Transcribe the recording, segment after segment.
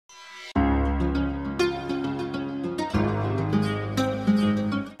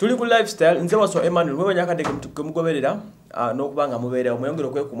Tuli ku lifestyle nze waso Emmanuel mwe nyakadde kemugoberera n'okubanga mubeera omuyongero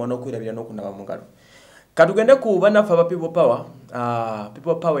kwekuma n'okwirabira n'okunaba mu ngalo. Katugende ku banafa ba people power.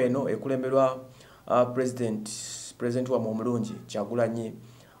 People power eno ekulemberwa president wa Omulungi Kyagulanyi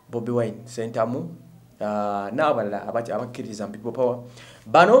Bobi Wine Sentamu n'abalala abakkiriza people power.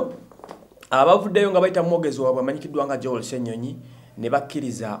 Bano abavuddeyo nga bayita mwogezi waabwe amanyikiddwa nga Joel Ssenyonyi ne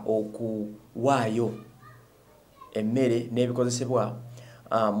bakkiriza okuwaayo emmere n'ebikozesebwa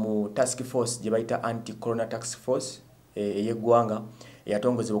mu task force gye bayita anti-corona task force ey'eggwanga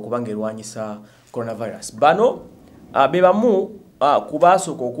eyatongozebwa okubanga erwanyisa coronavirus. Bano be bamu ku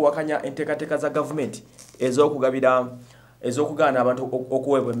baasooka okuwakanya enteekateeka za gavumenti ez'okugaana abantu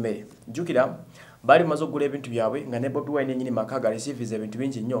okuweebwa emmere. Jjukira bali bamaze okugula ebintu byabwe nga ne Bobi Wine yennyini maka gareceives ebintu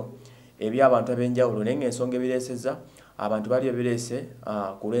bingi nnyo eby'abantu ab'enjawulo naye ng'ensonga ebireesezza abantu bali ebireese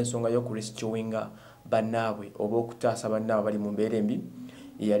ku lw'ensonga y'okurescuinga bannaabwe oba okutaasa bannaabwe bali mu mbeera embi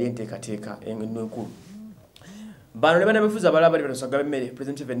yali enteekateeka enkulu. Bano ne banabifuza abalala bali banosagaba emmere.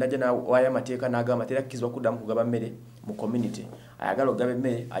 President Vennaja n'awaayo amateeka n'agamba terakkirizibwa kuddamu kugaba mmere mu community. Ayagala okugaba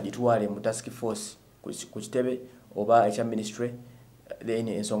emmere agitwale mu task force ku kitebe oba ekya ministry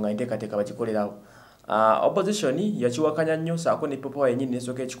ensonga enteekateeka bagikolerawo. Opposition yakiwakanya nnyo saako ne People Power yennyini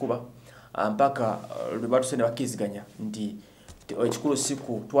n'esooka ekikuba mpaka lwe batuse ne bakkiriziganya nti ekikulu si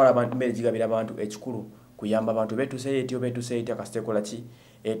kutwala abantu mmere gigabira abantu, ekikulu kuyamba abantu betuseeyo akasiteekola ki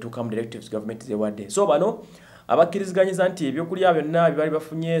etuuka mu directives government zewadde. So bano abakkiriziganyizza nti ebyokulya byonna bye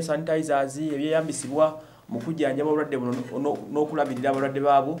bafunye sanitizers ebyeyambisibwa mu kujjanjaba obulwadde buno n'okulabirira abalwadde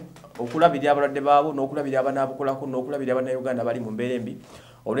baabo, n'okulabirira abanaabukolako, n'okulabirira Bannayuganda bali mu mbeera embi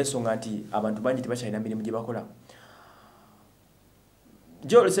olw'ensonga nti abantu bangi tebakyalina mirimu gye bakola.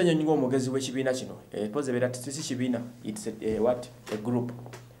 Joel Ssenyonyi ng'omwogezi w'ekibiina kino, pose beera si kibiina, it's a group.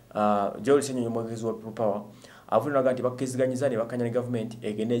 Joel Ssenyonyi omwogezi wa People Power avunaga nti bakkiriziganyiza ne bakkanya ne gavumenti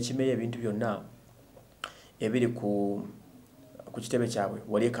egenda ekimeeyo ebintu byonna ebiri ku kitebe kyabwe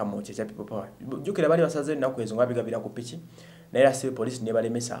wali ekamookye ekya People Power. Jjukira bali basaze ennaku ezo nga bigabira ku piki naye era civil police ne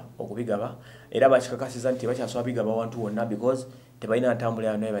balemesa okubigaba era bakikakasiza nti bakyasobola bigaba awantu wonna because tebalina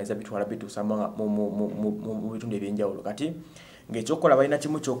ntambula naye bayinza bitwala bituusa mu bitundu ebyenjawulo. Kati ng'ekyokukola balina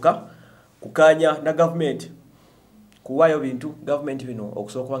kimu kyokka kukaanya na gavumenti kuwaayo bintu gavumenti bino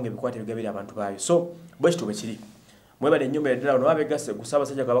okusobola kubanga ebikwate bigabira abantu baayo. So bwe kityo bwe kiri mwebale ennyumba eddala bano babeegasse ku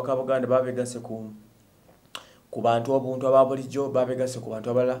Ssaabasajja Kabaka wa Buganda, babeegasse ku bantu obuntu aba bulijjo, babeegasse ku bantu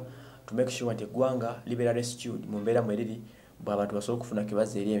abalala to make sure nti eggwanga libeera rescued mu mbeera mwe liri bw'abantu basobola okufuna ke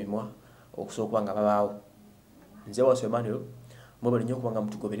bazza eri emimwa okusobola okuba nga babaawo. Nze Waso Emmanuel mwebale nnyo okubanga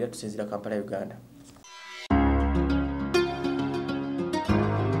mutugoberera tusinzira Kampala, Uganda.